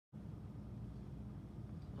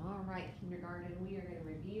right, kindergarten, we are going to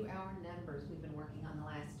review our numbers we've been working on the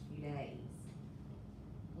last few days.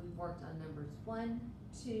 We've worked on numbers 1,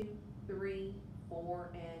 2, 3, 4,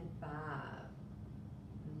 and 5.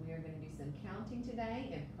 And we are going to do some counting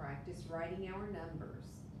today and practice writing our numbers.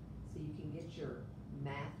 So you can get your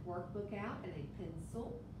math workbook out and a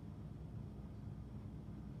pencil.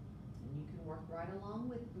 And you can work right along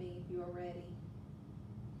with me if you are ready.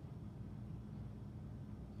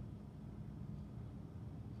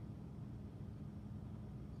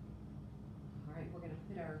 Alright, we're going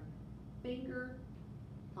to put our finger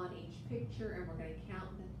on each picture and we're going to count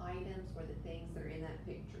the items or the things that are in that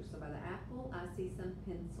picture. So by the apple, I see some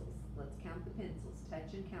pencils. Let's count the pencils.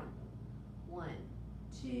 Touch and count them. 1,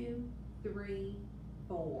 2, 3,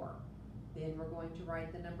 4. Then we're going to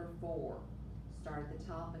write the number 4. Start at the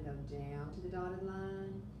top and go down to the dotted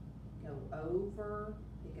line. Go over,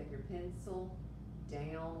 pick up your pencil,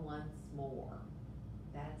 down once more.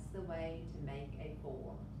 That's the way to make a 4.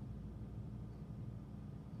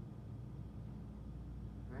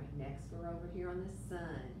 Alright, next we're over here on the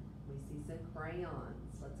sun. We see some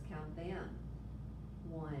crayons. Let's count them.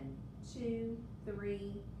 1, 2,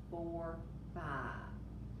 3, 4, 5.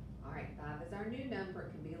 Alright, 5 is our new number.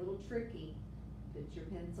 It can be a little tricky. Put your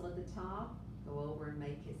pencil at the top. Go over and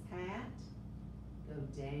make his hat. Go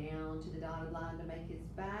down to the dotted line to make his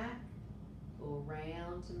back. Go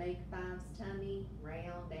around to make 5's tummy,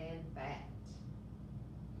 round and fat.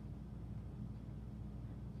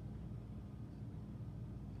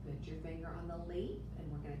 Put your finger on the leaf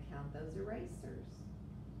and we're going to count those erasers.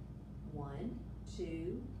 1,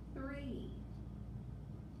 2, 3.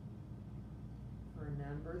 For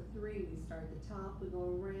number 3, we start at the top, we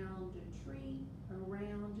go around a tree,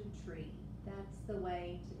 around a tree. That's the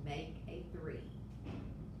way to make a 3.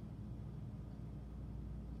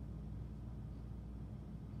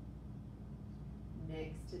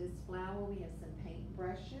 Next to this flower, we have some paint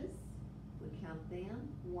brushes. We count them.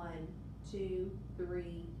 1, 2,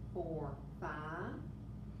 3, 4, 5.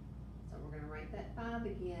 So we're going to write that 5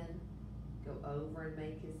 again. Go over and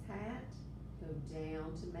make his hat. Go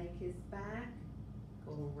down to make his back.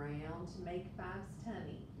 Go around to make 5's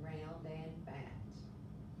tummy, round and fat.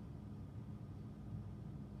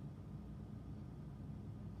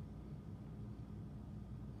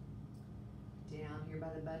 Down here by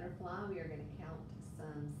the butterfly, we are going to count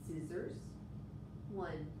some scissors. 1,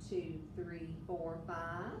 2, 3, 4, 5.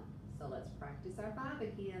 So let's practice our 5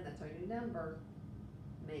 again. That's our new number.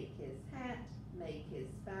 Make his hat, make his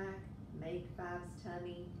back, make 5's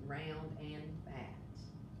tummy, round and fat.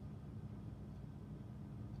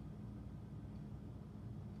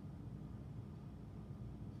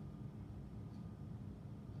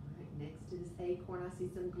 Next to this acorn, I see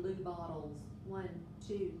some glue bottles. 1,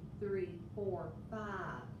 2, 3, 4, 5.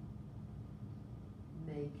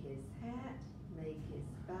 Make his hat, make his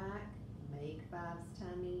back, make 5's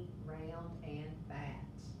tummy, round and fat.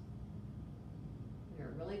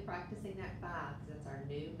 We're really practicing that 5 because that's our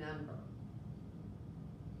new number.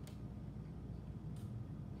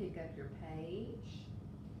 Pick up your page.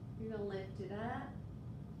 You're going to lift it up,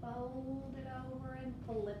 fold it over, and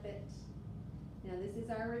flip it. Now this is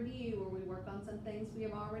our review where we work on some things we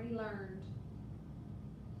have already learned.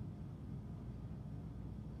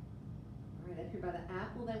 Alright, up here by the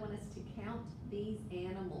apple, they want us to count these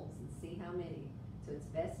animals and see how many. So it's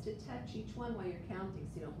best to touch each one while you're counting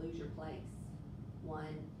so you don't lose your place. 1,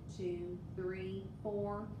 2, 3,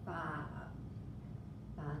 4, 5.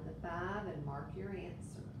 Find the 5 and mark your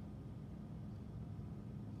answer.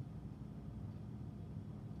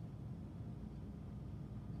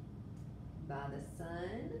 By the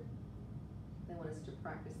sun, they want us to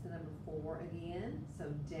practice the number 4 again. So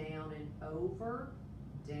down and over,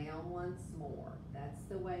 down once more. That's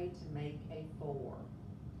the way to make a 4.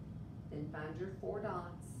 Then find your 4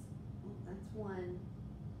 dots. Oh, that's 1.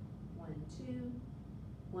 1, 2,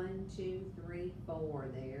 1, 2, 3, 4.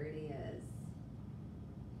 There it is.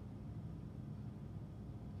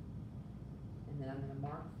 And then I'm going to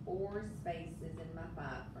mark 4 spaces in my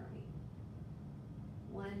 5 for me.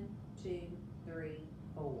 1, 2, 3,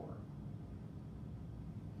 4.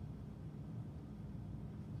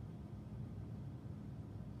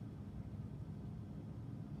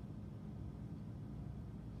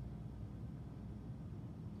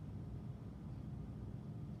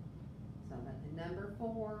 So I've got the number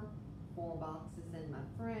 4, 4 boxes in my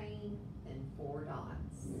frame, and 4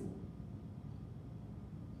 dots.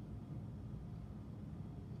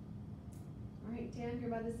 Alright, down here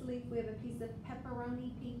by this leaf we have a piece of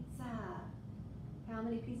pepperoni pizza. How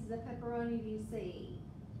many pieces of pepperoni do you see?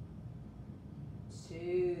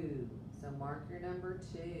 2. So mark your number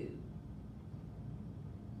 2.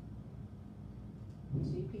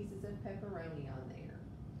 2 pieces of pepperoni on there.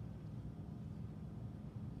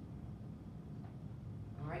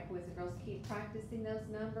 Alright, boys and girls, keep practicing those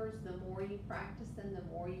numbers. The more you practice them, the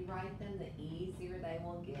more you write them, the easier they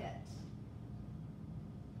will get.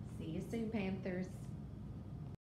 See you soon, Panthers.